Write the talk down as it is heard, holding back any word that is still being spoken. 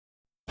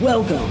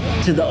Welcome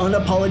to the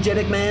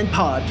Unapologetic Man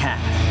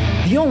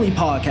Podcast, the only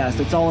podcast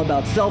that's all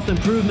about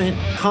self-improvement,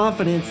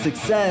 confidence,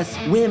 success,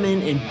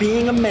 women, and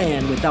being a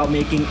man without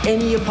making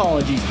any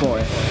apologies for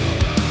it.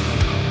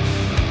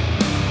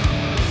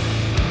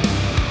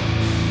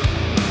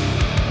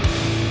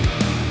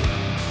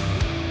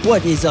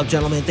 What is up,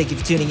 gentlemen? Thank you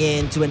for tuning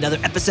in to another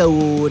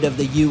episode of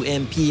the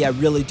UMP. I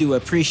really do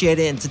appreciate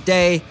it. And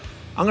today,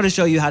 I'm going to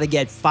show you how to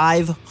get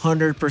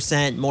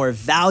 500% more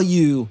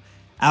value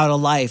out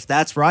of life.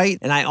 That's right.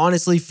 And I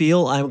honestly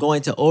feel I'm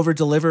going to over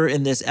deliver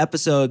in this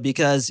episode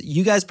because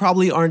you guys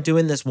probably aren't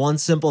doing this one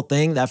simple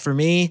thing that for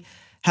me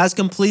has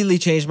completely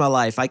changed my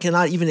life. I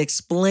cannot even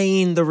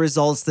explain the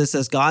results this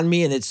has gotten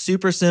me, and it's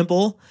super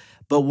simple.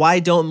 But why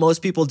don't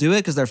most people do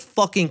it? Because they're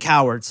fucking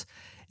cowards.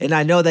 And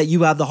I know that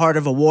you have the heart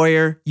of a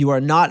warrior. You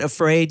are not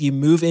afraid. You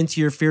move into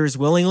your fears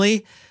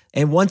willingly.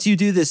 And once you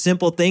do this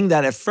simple thing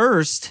that at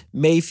first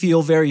may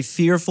feel very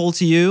fearful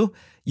to you,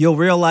 you'll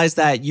realize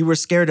that you were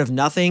scared of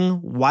nothing.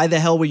 Why the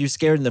hell were you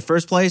scared in the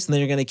first place? And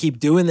then you're going to keep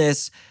doing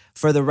this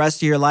for the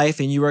rest of your life,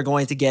 and you are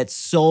going to get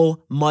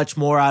so much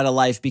more out of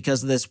life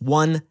because of this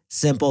one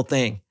simple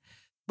thing.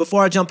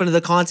 Before I jump into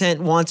the content,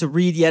 I want to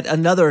read yet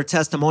another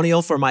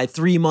testimonial for my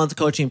 3-month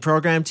coaching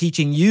program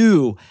teaching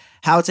you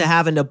how to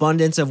have an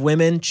abundance of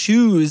women,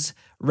 choose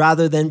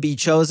rather than be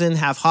chosen,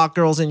 have hot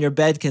girls in your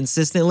bed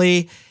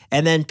consistently,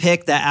 and then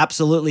pick the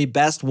absolutely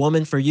best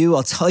woman for you.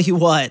 I'll tell you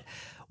what.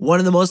 One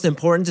of the most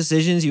important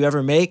decisions you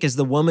ever make is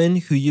the woman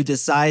who you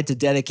decide to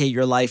dedicate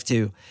your life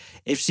to.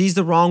 If she's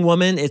the wrong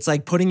woman, it's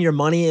like putting your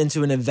money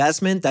into an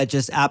investment that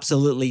just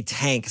absolutely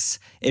tanks.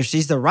 If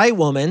she's the right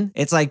woman,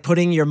 it's like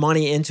putting your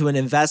money into an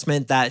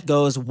investment that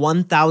goes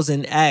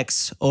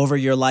 1000x over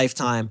your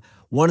lifetime.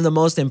 One of the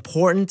most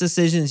important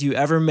decisions you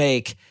ever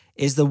make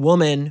is the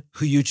woman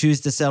who you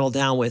choose to settle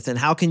down with. And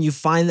how can you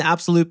find the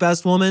absolute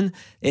best woman?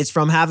 It's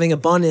from having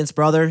abundance,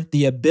 brother.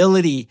 The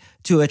ability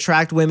to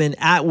attract women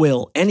at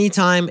will,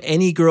 anytime,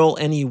 any girl,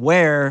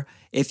 anywhere.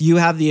 If you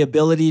have the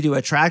ability to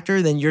attract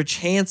her, then your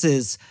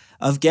chances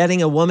of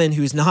getting a woman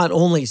who's not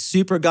only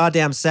super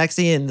goddamn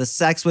sexy and the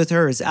sex with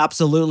her is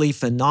absolutely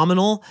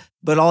phenomenal,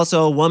 but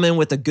also a woman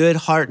with a good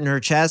heart in her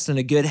chest and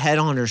a good head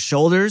on her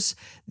shoulders.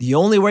 The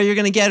only way you're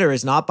going to get her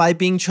is not by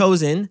being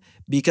chosen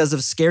because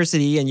of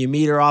scarcity and you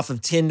meet her off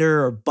of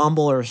Tinder or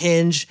Bumble or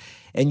Hinge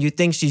and you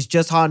think she's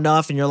just hot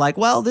enough and you're like,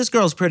 well, this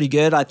girl's pretty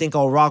good. I think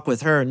I'll rock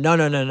with her.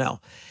 No.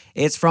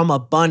 It's from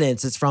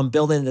abundance. It's from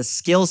building the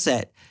skill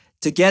set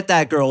to get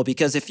that girl,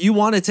 because if you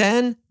want a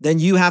 10, then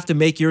you have to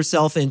make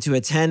yourself into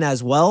a 10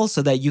 as well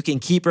so that you can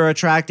keep her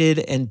attracted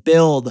and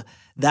build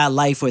that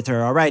life with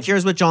her. All right,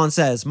 here's what John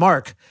says.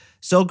 Mark,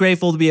 so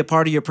grateful to be a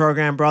part of your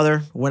program,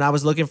 brother. When I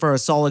was looking for a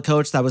solid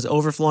coach that was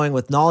overflowing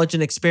with knowledge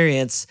and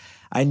experience,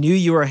 I knew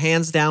you were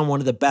hands down one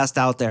of the best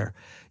out there.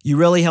 You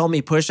really helped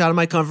me push out of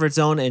my comfort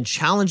zone and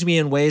challenge me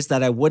in ways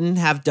that I wouldn't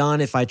have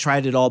done if I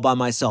tried it all by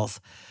myself.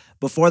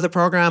 Before the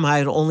program, I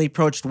had only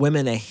approached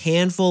women a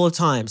handful of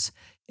times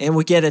and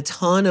would get a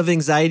ton of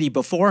anxiety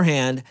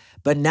beforehand,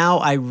 but now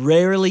I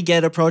rarely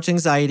get approach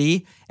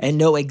anxiety and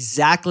know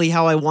exactly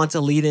how I want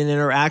to lead an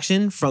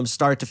interaction from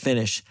start to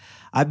finish.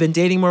 I've been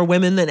dating more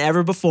women than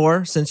ever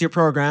before since your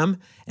program,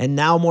 and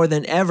now more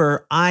than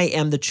ever, I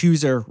am the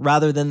chooser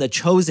rather than the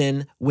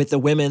chosen with the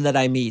women that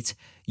I meet.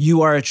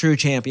 You are a true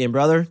champion,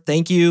 brother.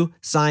 Thank you.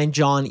 Signed,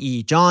 John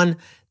E. John,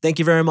 thank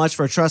you very much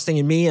for trusting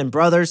in me. And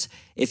brothers,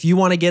 if you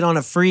want to get on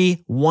a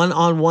free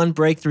one-on-one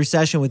breakthrough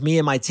session with me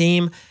and my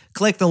team,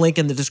 click the link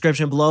in the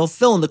description below,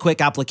 fill in the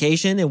quick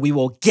application, and we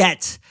will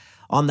get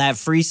on that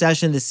free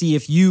session to see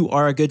if you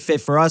are a good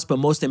fit for us. But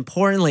most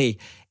importantly,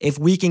 if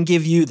we can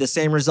give you the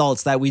same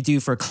results that we do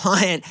for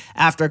client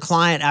after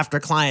client after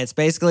client. It's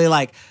basically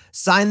like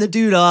sign the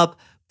dude up,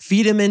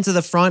 feed him into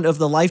the front of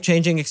the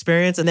life-changing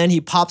experience, and then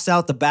he pops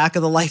out the back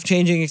of the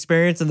life-changing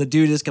experience and the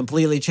dude is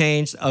completely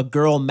changed, a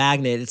girl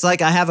magnet. It's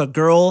like I have a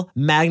girl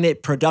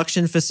magnet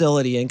production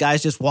facility and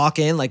guys just walk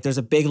in, like there's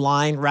a big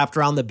line wrapped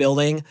around the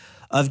building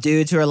of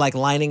dudes who are like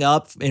lining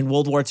up in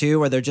World War II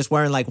where they're just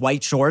wearing like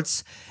white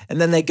shorts.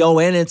 And then they go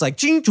in and it's like,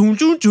 ching, choo,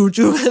 choo, choo,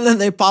 choo. And then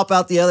they pop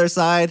out the other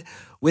side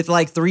with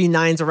like 3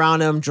 nines around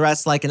them,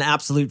 dressed like an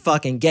absolute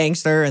fucking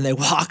gangster. And they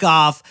walk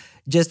off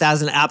just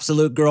as an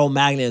absolute girl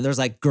magnet. There's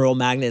like girl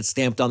magnets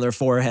stamped on their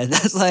forehead.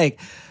 That's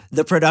like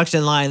the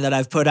production line that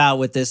I've put out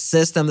with this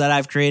system that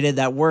I've created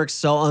that works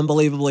so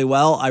unbelievably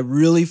well. I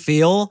really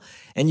feel,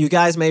 and you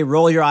guys may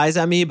roll your eyes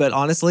at me, but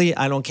honestly,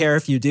 I don't care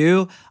if you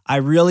do. I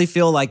really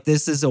feel like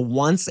this is a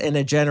once in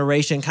a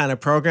generation kind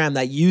of program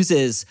that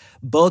uses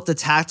both the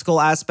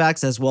tactical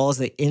aspects as well as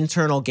the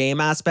internal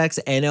game aspects,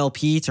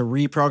 NLP, to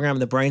reprogram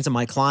the brains of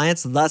my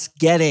clients, thus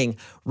getting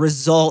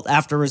result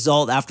after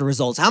result after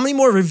results. How many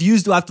more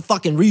reviews do I have to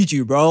fucking read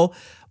you, bro,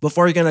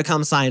 before you're going to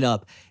come sign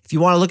up? If you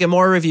want to look at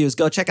more reviews,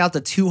 go check out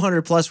the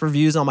 200 plus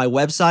reviews on my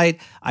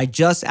website. I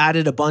just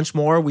added a bunch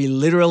more. We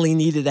literally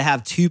needed to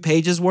have 2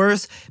 pages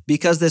worth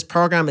because this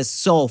program is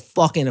so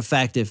fucking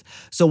effective.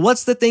 So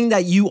what's the thing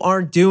that you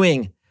aren't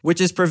doing,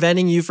 which is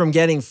preventing you from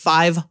getting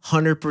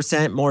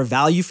 500% more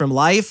value from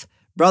life?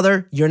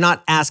 Brother, you're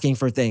not asking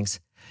for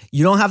things.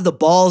 You don't have the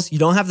balls, you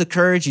don't have the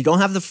courage, you don't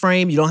have the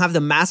frame, you don't have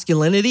the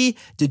masculinity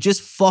to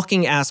just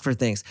fucking ask for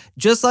things.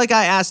 Just like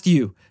I asked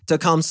you to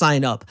come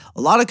sign up.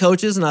 A lot of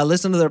coaches, and I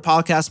listen to their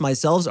podcasts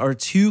myself, are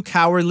too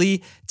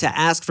cowardly to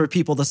ask for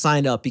people to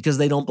sign up because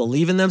they don't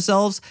believe in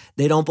themselves.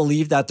 They don't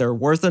believe that they're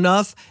worth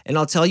enough. And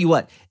I'll tell you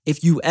what,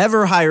 if you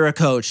ever hire a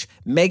coach,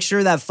 make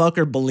sure that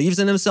fucker believes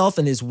in himself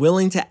and is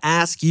willing to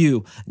ask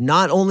you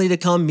not only to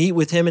come meet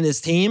with him and his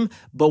team,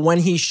 but when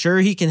he's sure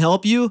he can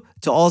help you,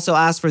 to also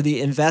ask for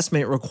the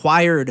investment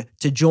required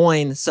to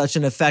join such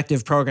an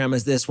effective program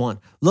as this one.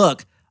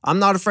 Look, I'm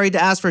not afraid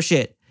to ask for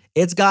shit.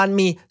 It's gotten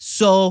me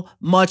so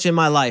much in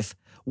my life.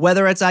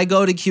 Whether it's I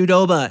go to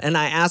Qdoba and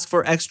I ask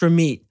for extra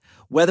meat,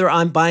 whether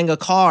I'm buying a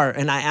car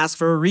and I ask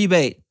for a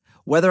rebate,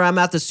 whether I'm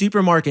at the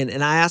supermarket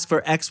and I ask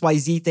for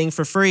XYZ thing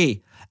for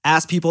free,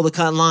 ask people to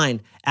cut in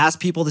line, ask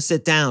people to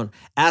sit down,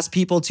 ask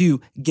people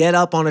to get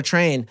up on a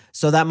train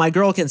so that my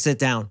girl can sit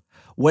down.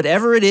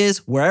 Whatever it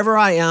is, wherever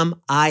I am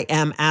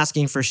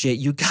asking for shit.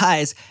 You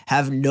guys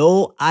have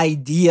no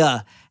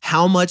idea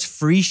how much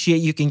free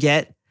shit you can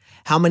get,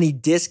 how many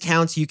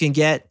discounts you can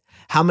get,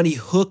 how many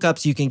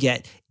hookups you can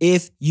get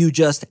if you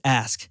just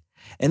ask.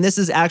 And this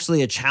is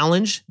actually a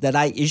challenge that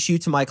I issue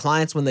to my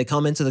clients when they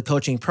come into the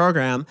coaching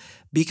program,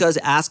 because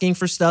asking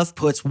for stuff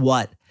puts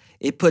what?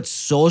 It puts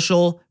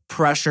social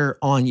pressure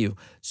on you.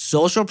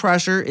 Social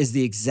pressure is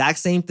the exact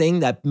same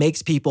thing that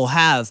makes people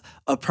have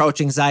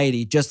approach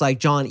anxiety, just like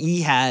John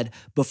E. had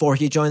before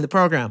he joined the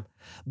program.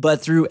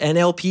 But through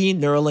NLP,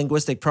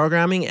 neuro-linguistic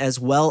programming, as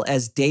well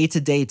as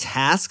day-to-day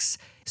tasks,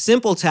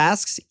 simple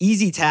tasks,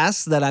 easy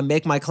tasks that I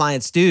make my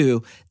clients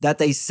do, that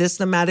they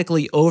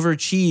systematically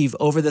overachieve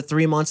over the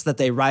 3 months that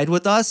they ride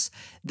with us.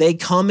 They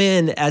come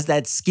in as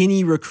that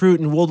skinny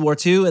recruit in World War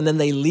II, and then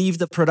they leave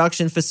the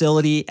production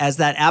facility as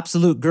that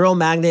absolute girl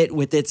magnet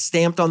with it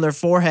stamped on their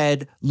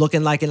forehead,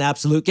 looking like an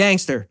absolute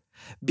gangster.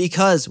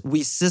 Because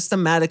we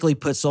systematically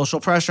put social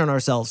pressure on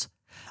ourselves.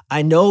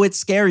 I know it's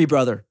scary,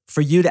 brother,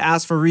 for you to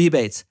ask for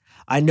rebates.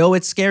 I know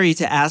it's scary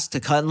to ask to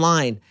cut in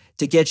line,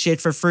 to get shit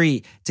for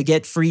free, to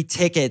get free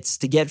tickets,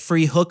 to get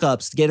free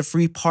hookups, to get a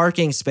free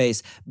parking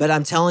space. But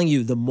I'm telling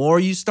you, the more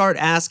you start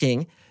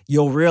asking,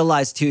 you'll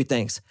realize two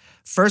things.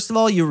 First of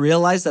all, you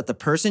realize that the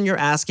person you're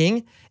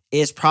asking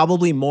is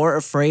probably more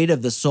afraid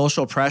of the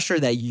social pressure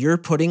that you're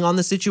putting on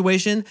the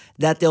situation,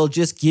 that they'll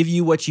just give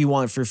you what you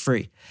want for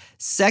free.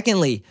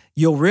 Secondly,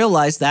 you'll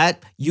realize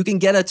that you can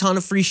get a ton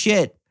of free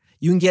shit.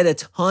 You can get a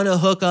ton of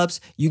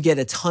hookups. You can get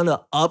a ton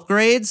of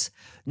upgrades.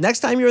 Next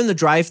time you're in the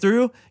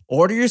drive-thru,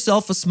 order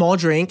yourself a small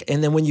drink,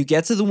 and then when you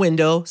get to the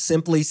window,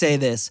 simply say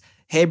this: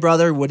 "Hey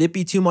brother, would it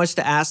be too much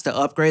to ask to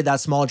upgrade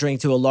that small drink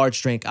to a large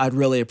drink? I'd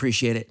really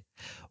appreciate it."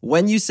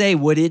 When you say,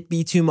 "Would it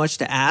be too much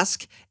to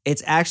ask?"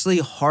 it's actually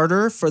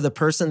harder for the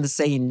person to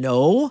say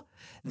no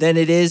than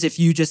it is if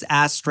you just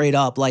ask straight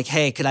up, like,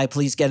 "Hey, could I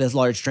please get a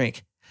large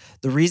drink?"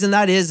 The reason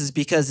that is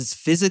because it's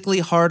physically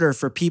harder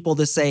for people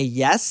to say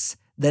yes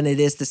than it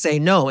is to say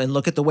no. And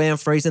look at the way I'm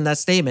phrasing that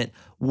statement.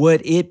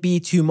 Would it be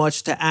too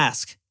much to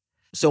ask?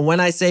 So when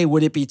I say,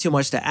 would it be too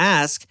much to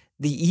ask?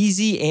 The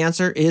easy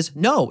answer is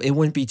no, it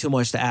wouldn't be too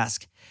much to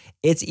ask.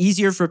 It's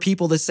easier for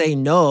people to say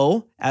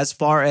no as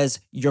far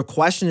as your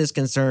question is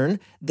concerned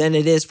than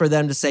it is for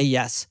them to say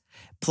yes.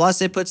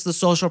 Plus, it puts the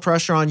social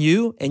pressure on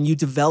you, and you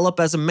develop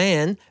as a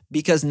man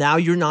because now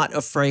you're not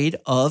afraid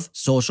of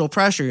social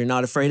pressure. You're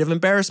not afraid of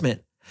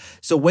embarrassment.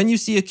 So when you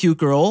see a cute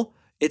girl,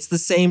 it's the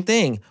same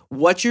thing.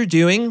 What you're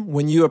doing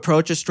when you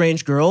approach a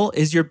strange girl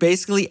is you're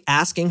basically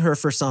asking her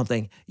for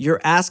something.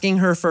 You're asking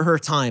her for her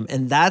time.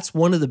 And that's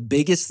one of the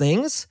biggest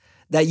things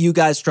that you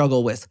guys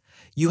struggle with.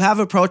 You have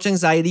approach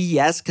anxiety,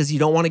 yes, because you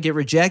don't want to get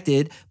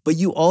rejected, but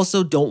you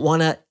also don't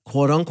want to,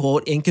 quote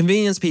unquote,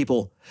 inconvenience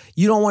people.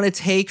 You don't want to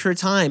take her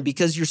time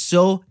because you're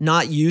so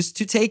not used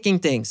to taking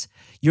things.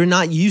 You're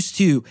not used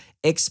to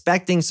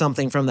expecting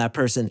something from that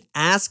person,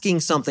 asking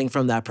something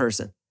from that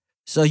person.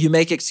 So you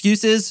make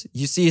excuses,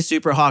 you see a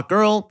super hot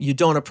girl, you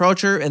don't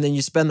approach her, and then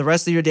you spend the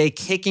rest of your day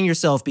kicking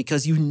yourself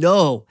because you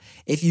know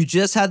if you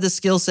just had the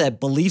skill set,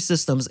 belief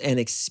systems, and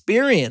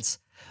experience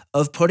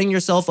of putting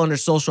yourself under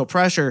social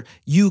pressure,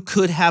 you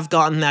could have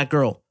gotten that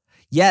girl.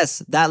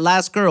 Yes, that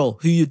last girl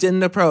who you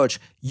didn't approach,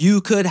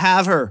 you could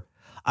have her.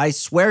 I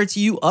swear to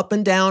you up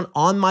and down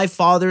on my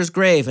father's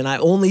grave, and I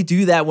only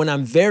do that when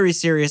I'm very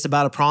serious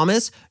about a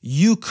promise,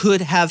 you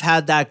could have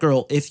had that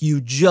girl if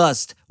you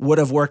just would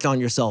have worked on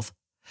yourself.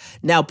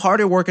 Now,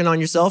 part of working on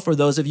yourself, for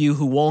those of you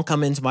who won't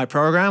come into my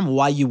program,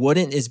 why you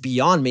wouldn't is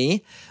beyond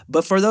me.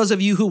 But for those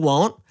of you who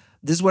won't,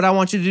 this is what I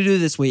want you to do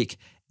this week.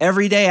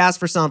 Every day, ask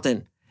for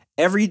something.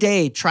 Every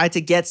day, try to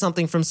get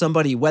something from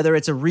somebody, whether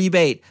it's a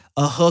rebate,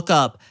 a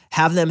hookup,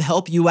 have them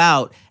help you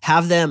out,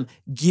 have them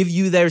give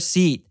you their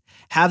seat,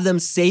 have them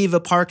save a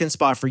parking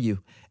spot for you.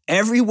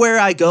 Everywhere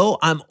I go,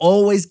 I'm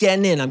always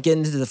getting in. I'm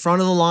getting to the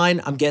front of the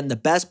line. I'm getting the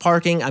best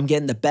parking. I'm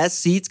getting the best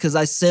seats because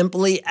I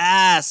simply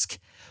ask.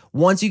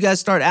 Once you guys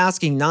start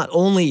asking, not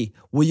only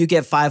will you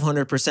get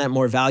 500%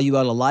 more value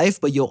out of life,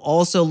 but you'll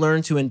also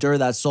learn to endure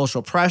that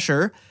social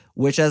pressure,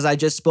 which, as I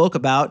just spoke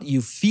about,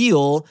 you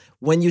feel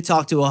when you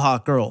talk to a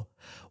hot girl.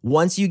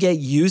 Once you get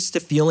used to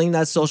feeling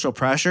that social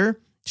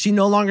pressure, she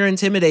no longer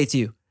intimidates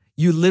you.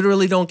 You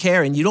literally don't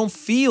care, and you don't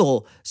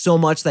feel so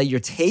much that you're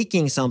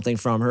taking something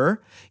from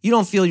her. You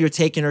don't feel you're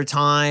taking her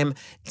time,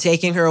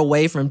 taking her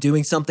away from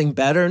doing something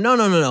better.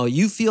 No.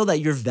 You feel that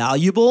you're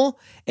valuable,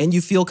 and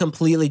you feel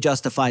completely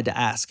justified to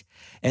ask.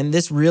 And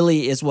this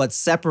really is what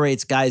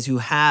separates guys who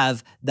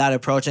have that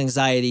approach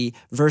anxiety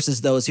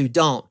versus those who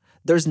don't.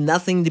 There's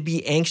nothing to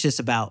be anxious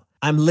about.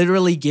 I'm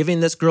literally giving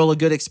this girl a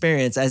good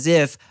experience as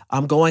if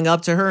I'm going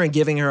up to her and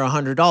giving her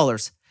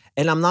 $100.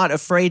 And I'm not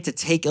afraid to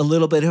take a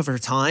little bit of her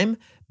time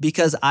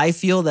because I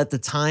feel that the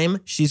time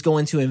she's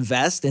going to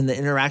invest in the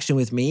interaction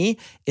with me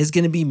is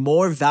going to be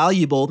more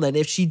valuable than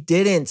if she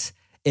didn't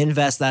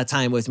invest that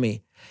time with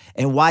me.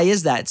 And why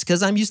is that? It's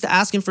because I'm used to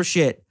asking for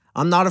shit.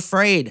 I'm not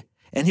afraid.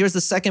 And here's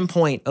the second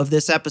point of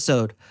this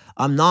episode.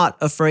 I'm not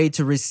afraid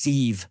to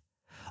receive.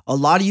 A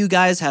lot of you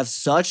guys have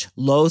such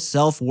low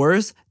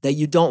self-worth that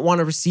you don't want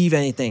to receive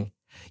anything.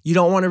 You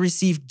don't want to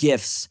receive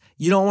gifts.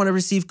 You don't want to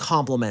receive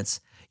compliments.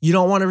 You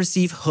don't want to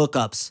receive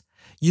hookups.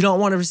 You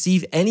don't want to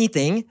receive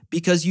anything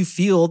because you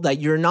feel that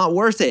you're not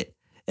worth it.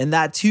 And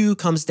that too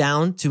comes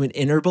down to an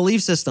inner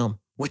belief system,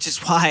 which is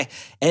why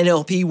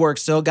NLP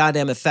works so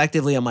goddamn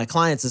effectively on my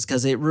clients, is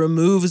because it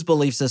removes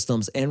belief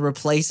systems and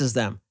replaces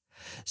them.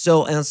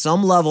 So on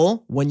some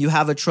level, when you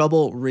have a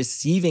trouble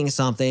receiving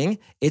something,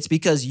 it's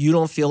because you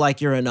don't feel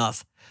like you're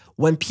enough.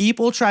 When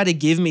people try to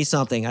give me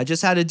something, I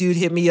just had a dude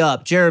hit me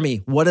up.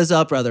 Jeremy, what is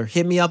up, brother?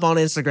 Hit me up on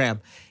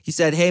Instagram. He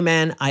said, hey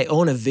man, I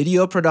own a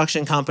video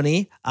production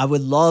company. I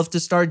would love to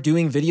start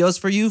doing videos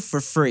for you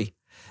for free.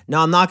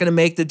 Now, I'm not going to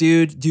make the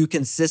dude do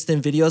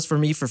consistent videos for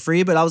me for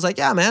free, but I was like,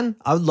 yeah, man,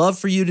 I would love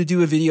for you to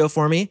do a video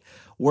for me.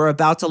 We're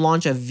about to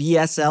launch a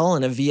VSL,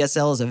 and a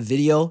VSL is a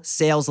video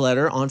sales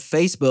letter on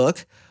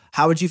Facebook.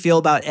 How would you feel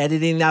about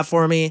editing that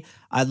for me?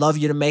 I'd love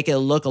you to make it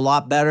look a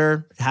lot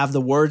better, have the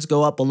words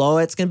go up below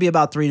it. It's going to be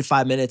about 3 to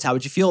 5 minutes. How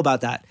would you feel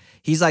about that?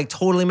 He's like,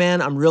 totally,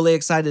 man. I'm really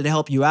excited to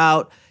help you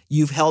out.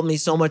 You've helped me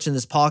so much in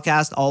this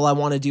podcast. All I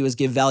want to do is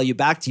give value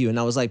back to you. And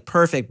I was like,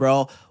 perfect,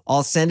 bro.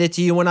 I'll send it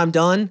to you when I'm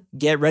done.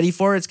 Get ready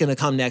for it. It's going to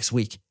come next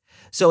week.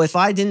 So if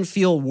I didn't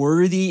feel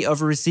worthy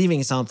of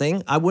receiving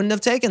something, I wouldn't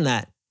have taken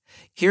that.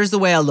 Here's the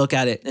way I look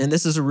at it. And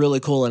this is a really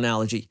cool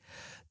analogy.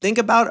 Think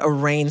about a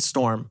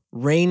rainstorm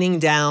raining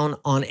down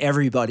on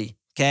everybody,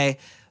 okay?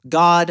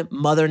 God,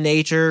 Mother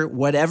Nature,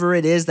 whatever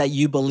it is that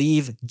you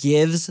believe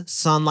gives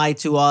sunlight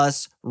to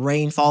us,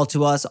 rainfall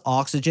to us,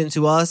 oxygen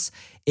to us,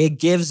 it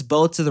gives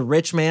both to the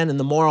rich man and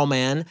the moral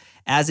man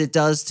as it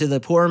does to the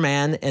poor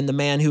man and the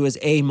man who is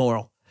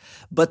amoral.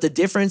 But the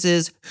difference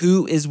is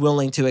who is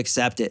willing to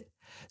accept it.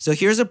 So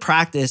here's a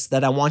practice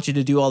that I want you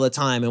to do all the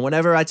time. And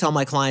whenever I tell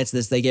my clients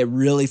this, they get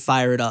really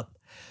fired up.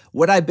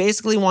 What I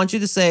basically want you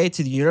to say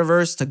to the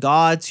universe, to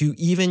God, to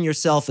even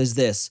yourself is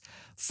this.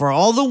 For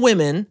all the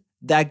women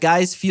that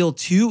guys feel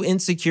too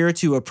insecure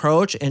to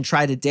approach and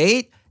try to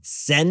date,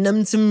 send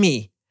them to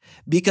me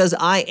because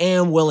I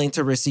am willing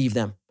to receive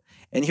them.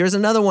 And here's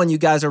another one you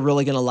guys are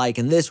really going to like,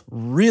 and this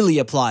really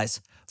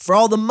applies. For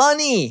all the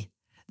money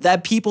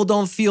that people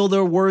don't feel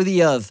they're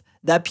worthy of,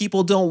 that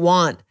people don't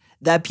want,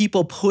 that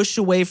people push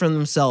away from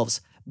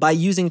themselves, by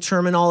using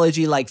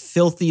terminology like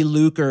filthy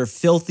lucre,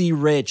 filthy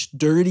rich,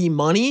 dirty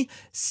money,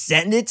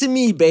 send it to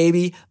me,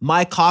 baby.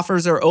 My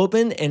coffers are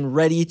open and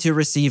ready to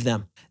receive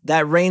them.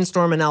 That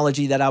rainstorm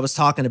analogy that I was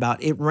talking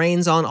about, it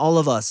rains on all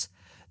of us.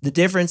 The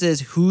difference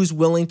is who's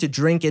willing to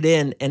drink it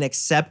in and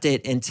accept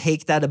it and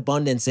take that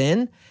abundance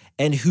in,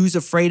 and who's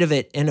afraid of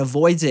it and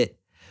avoids it.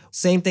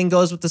 Same thing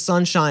goes with the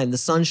sunshine. The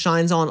sun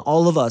shines on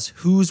all of us.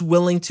 Who's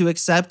willing to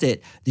accept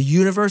it? The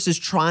universe is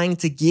trying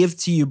to give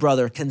to you,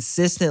 brother,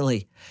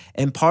 consistently.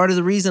 And part of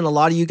the reason a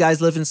lot of you guys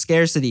live in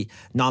scarcity,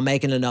 not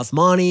making enough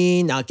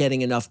money, not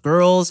getting enough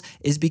girls,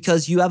 is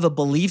because you have a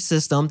belief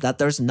system that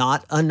there's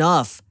not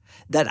enough,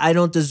 that I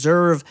don't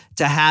deserve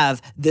to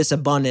have this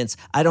abundance.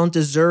 I don't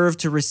deserve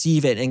to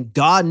receive it. And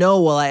God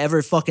knows will I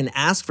ever fucking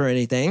ask for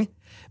anything.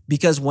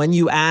 Because when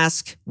you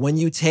ask, when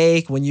you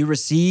take, when you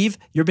receive,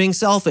 you're being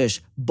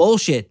selfish.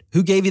 Bullshit.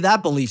 Who gave you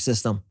that belief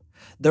system?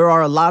 There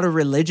are a lot of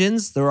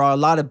religions, there are a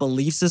lot of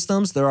belief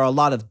systems, there are a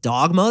lot of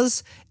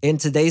dogmas in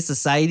today's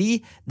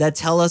society that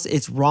tell us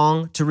it's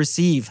wrong to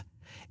receive.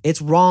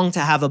 It's wrong to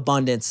have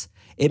abundance.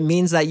 It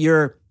means that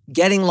you're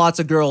getting lots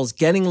of girls,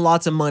 getting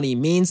lots of money,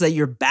 means that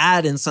you're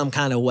bad in some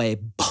kind of way.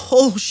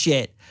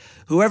 Bullshit.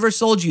 Whoever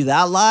sold you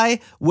that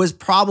lie was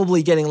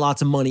probably getting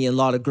lots of money and a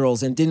lot of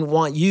girls and didn't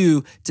want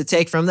you to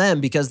take from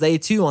them because they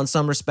too, on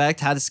some respect,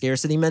 had a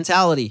scarcity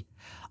mentality.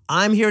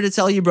 I'm here to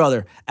tell you,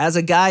 brother, as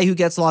a guy who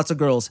gets lots of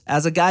girls,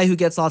 as a guy who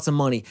gets lots of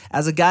money,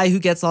 as a guy who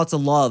gets lots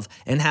of love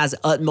and has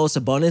utmost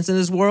abundance in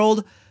his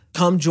world,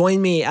 come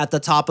join me at the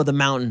top of the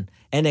mountain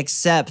and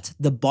accept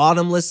the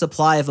bottomless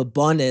supply of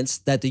abundance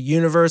that the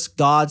universe,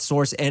 God,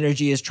 source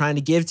energy is trying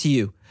to give to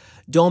you.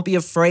 Don't be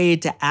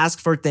afraid to ask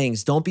for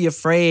things. Don't be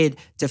afraid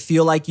to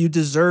feel like you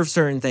deserve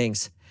certain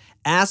things.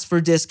 Ask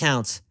for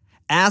discounts.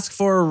 Ask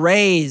for a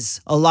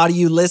raise. A lot of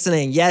you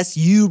listening, yes,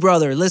 you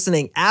brother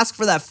listening, ask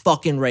for that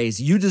fucking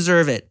raise. You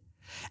deserve it.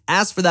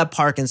 Ask for that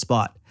parking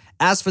spot.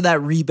 Ask for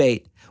that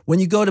rebate. When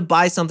you go to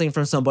buy something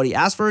from somebody,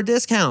 ask for a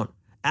discount.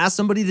 Ask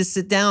somebody to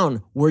sit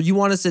down where you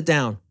want to sit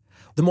down.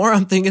 The more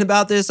I'm thinking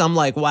about this, I'm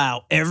like,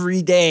 wow,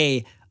 every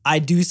day I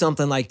do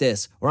something like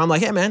this. Or I'm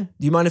like, hey man,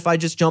 do you mind if I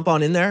just jump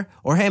on in there?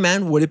 Or hey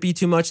man, would it be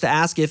too much to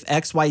ask if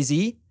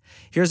XYZ?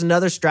 Here's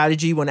another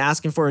strategy when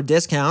asking for a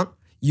discount.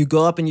 You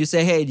go up and you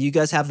say, hey, do you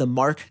guys have the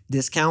Mark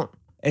discount?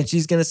 And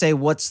she's going to say,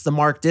 what's the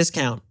Mark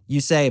discount?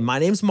 You say, my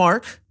name's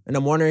Mark, and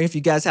I'm wondering if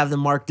you guys have the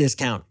Mark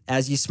discount,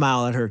 as you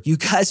smile at her. You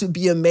guys would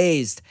be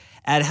amazed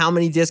at how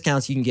many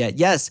discounts you can get.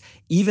 Yes,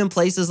 even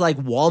places like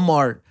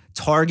Walmart,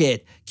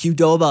 Target,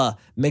 Qdoba,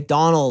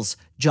 McDonald's,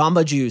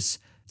 Jamba Juice,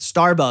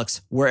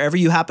 Starbucks, wherever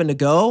you happen to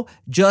go,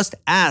 just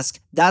ask.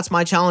 That's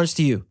my challenge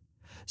to you.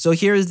 So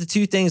here's the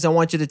two things I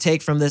want you to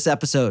take from this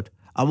episode.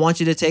 I want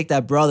you to take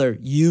that, brother,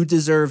 you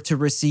deserve to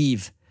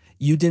receive.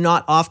 You do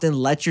not often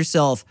let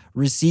yourself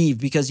receive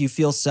because you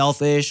feel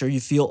selfish or you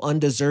feel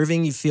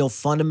undeserving. You feel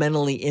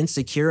fundamentally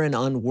insecure and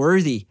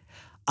unworthy.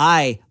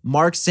 I,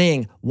 Mark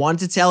Singh, want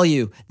to tell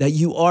you that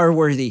you are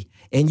worthy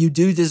and you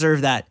do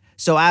deserve that.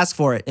 So ask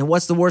for it. And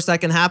what's the worst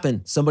that can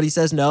happen? Somebody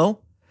says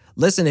no?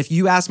 Listen, if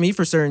you ask me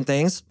for certain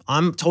things,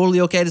 I'm totally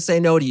okay to say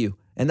no to you.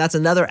 And that's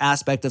another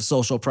aspect of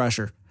social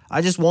pressure.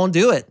 I just won't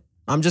do it.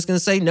 I'm just going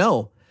to say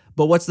no.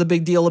 But what's the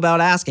big deal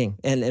about asking?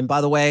 And by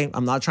the way,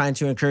 I'm not trying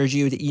to encourage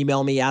you to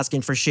email me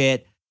asking for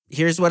shit.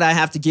 Here's what I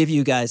have to give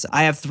you guys.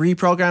 I have 3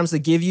 programs to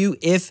give you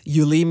if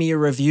you leave me a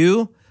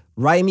review.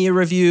 Write me a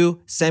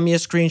review, send me a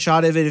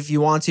screenshot of it if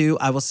you want to.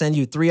 I will send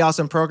you 3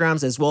 awesome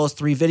programs as well as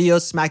 3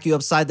 videos, smack you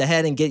upside the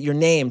head and get your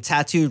name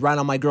tattooed right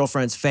on my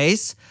girlfriend's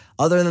face.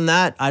 Other than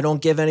that, I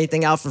don't give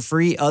anything out for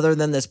free other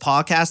than this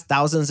podcast,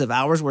 thousands of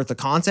hours worth of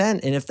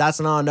content. And if that's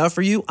not enough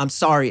for you, I'm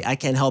sorry, I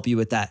can't help you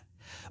with that.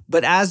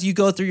 But as you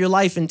go through your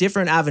life in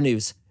different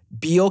avenues,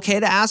 be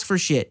okay to ask for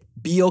shit.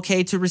 Be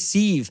okay to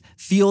receive.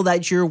 Feel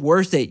that you're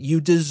worth it.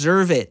 You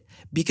deserve it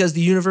because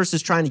the universe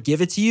is trying to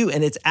give it to you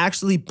and it's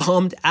actually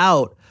bummed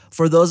out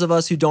for those of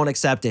us who don't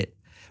accept it.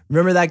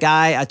 Remember that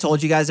guy I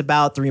told you guys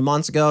about 3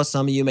 months ago?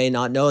 Some of you may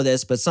not know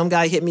this, but some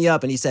guy hit me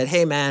up and he said,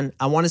 hey man,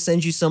 I want to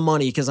send you some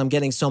money because I'm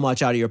getting so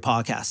much out of your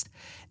podcast.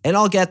 And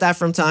I'll get that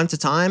from time to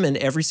time. And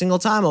every single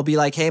time I'll be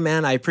like, hey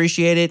man, I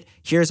appreciate it.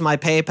 Here's my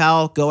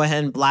PayPal. Go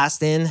ahead and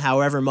blast in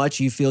however much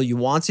you feel you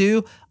want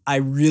to. I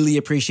really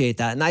appreciate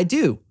that. And I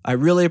do. I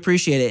really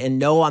appreciate it. And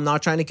no, I'm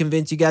not trying to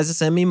convince you guys to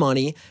send me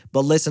money,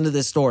 but listen to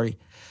this story.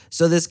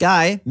 So this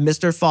guy,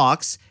 Mr.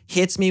 Fox,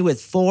 hits me with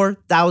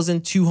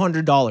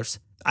 $4,200.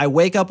 I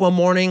wake up one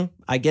morning,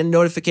 I get a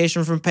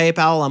notification from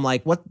PayPal. I'm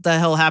like, what the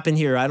hell happened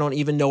here? I don't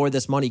even know where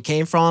this money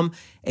came from.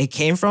 It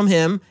came from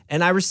him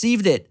and I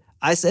received it.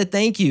 I said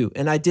thank you.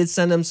 And I did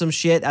send him some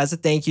shit as a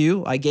thank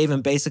you. I gave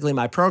him basically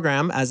my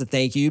program as a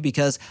thank you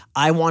because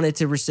I wanted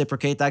to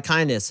reciprocate that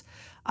kindness.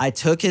 I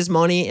took his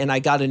money and I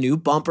got a new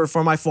bumper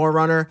for my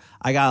 4Runner.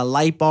 I got a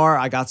light bar.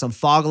 I got some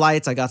fog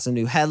lights. I got some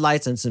new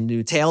headlights and some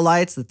new tail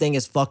lights. The thing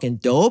is fucking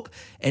dope.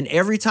 And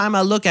every time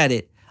I look at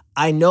it,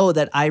 I know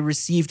that I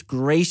received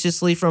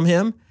graciously from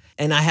him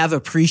and I have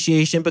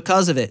appreciation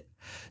because of it.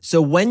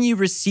 So when you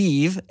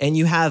receive and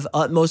you have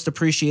utmost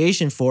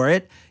appreciation for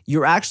it,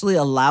 you're actually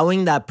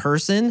allowing that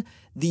person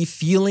the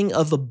feeling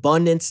of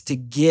abundance to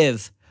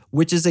give,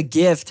 which is a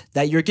gift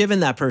that you're giving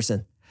that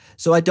person.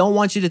 So I don't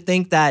want you to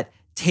think that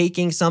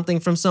taking something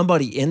from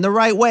somebody in the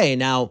right way.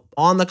 Now,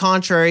 on the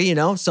contrary,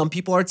 some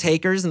people are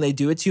takers and they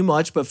do it too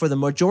much, but for the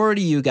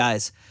majority of you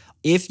guys,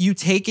 if you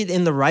take it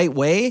in the right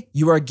way,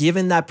 you are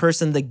giving that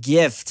person the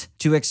gift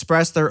to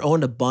express their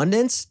own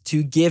abundance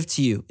to give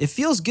to you. It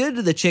feels good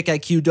to the chick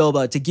at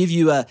Qdoba to give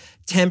you a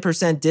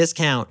 10%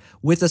 discount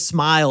with a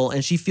smile,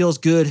 and she feels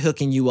good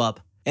hooking you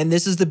up. And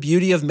this is the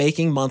beauty of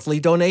making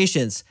monthly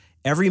donations.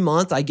 Every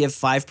month, I give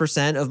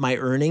 5% of my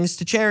earnings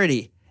to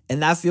charity,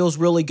 and that feels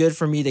really good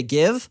for me to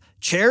give.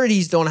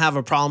 Charities don't have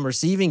a problem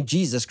receiving.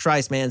 Jesus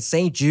Christ, man.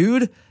 St.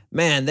 Jude,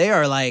 man, they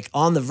are like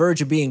on the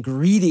verge of being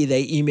greedy.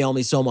 They email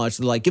me so much.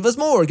 They're like, give us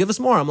more, give us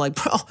more. I'm like,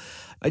 bro,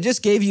 I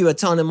just gave you a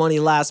ton of money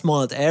last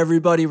month.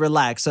 Everybody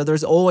relax. So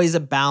there's always a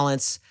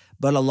balance,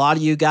 but a lot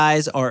of you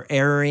guys are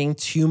erring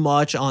too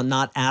much on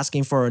not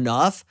asking for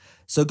enough.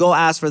 So go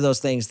ask for those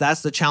things.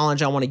 That's the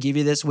challenge I want to give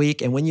you this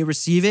week. And when you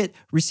receive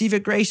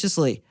it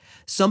graciously.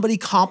 Somebody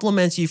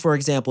compliments you, for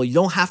example. You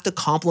don't have to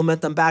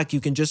compliment them back. You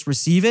can just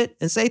receive it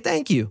and say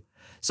thank you.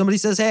 Somebody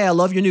says, hey, I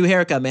love your new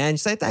haircut, man. You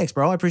say, thanks,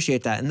 bro. I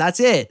appreciate that. And that's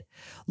it.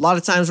 A lot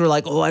of times we're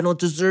like, oh, I don't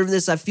deserve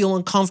this. I feel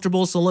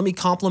uncomfortable. So let me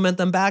compliment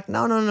them back.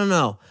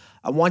 No.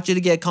 I want you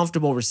to get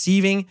comfortable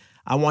receiving.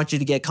 I want you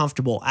to get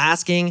comfortable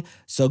asking.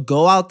 So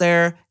go out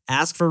there,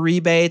 ask for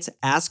rebates,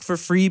 ask for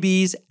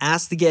freebies,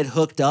 ask to get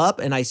hooked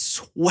up. And I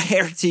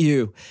swear to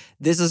you,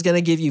 this is going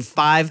to give you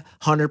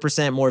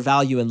 500% more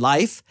value in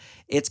life.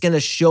 It's going to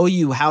show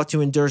you how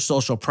to endure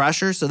social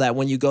pressure so that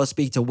when you go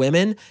speak to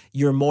women,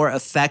 you're more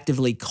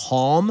effectively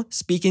calm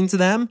speaking to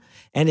them.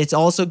 And it's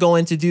also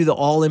going to do the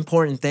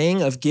all-important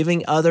thing of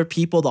giving other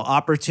people the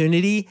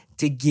opportunity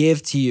to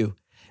give to you.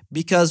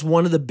 Because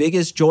one of the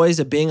biggest joys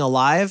of being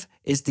alive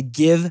is to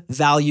give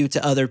value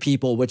to other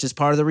people, which is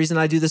part of the reason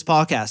I do this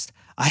podcast.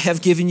 I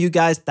have given you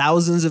guys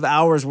thousands of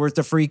hours worth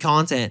of free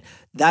content.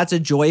 That's a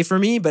joy for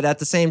me, but at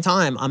the same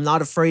time, I'm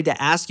not afraid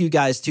to ask you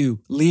guys to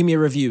leave me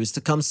reviews,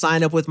 to come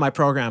sign up with my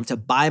program, to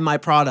buy my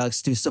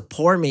products, to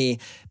support me,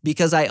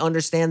 because I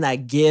understand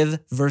that give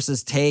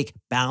versus take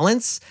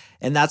balance.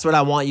 And that's what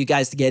I want you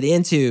guys to get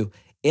into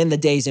in the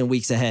days and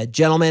weeks ahead.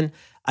 Gentlemen,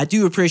 I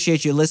do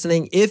appreciate you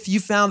listening. If you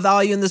found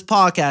value in this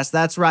podcast,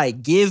 that's right.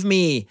 Give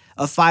me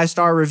a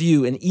 5-star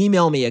review and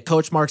email me at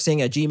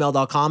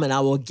coachmarksing@gmail.com, and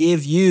I will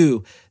give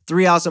you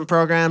 3 awesome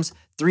programs,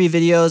 3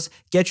 videos,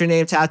 get your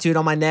name tattooed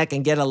on my neck,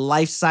 and get a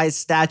life-size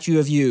statue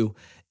of you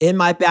in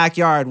my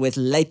backyard with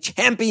Le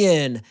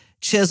Champion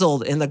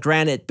chiseled in the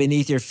granite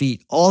beneath your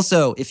feet.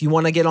 Also, if you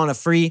want to get on a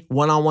free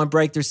one-on-one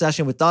breakthrough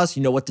session with us,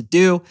 you know what to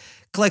do.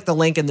 Click the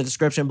link in the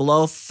description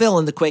below, fill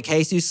in the quick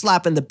Jesus,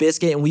 slap in the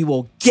biscuit, and we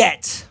will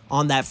get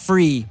on that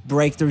free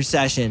breakthrough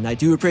session. I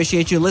do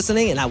appreciate you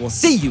listening, and I will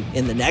see you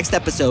in the next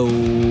episode.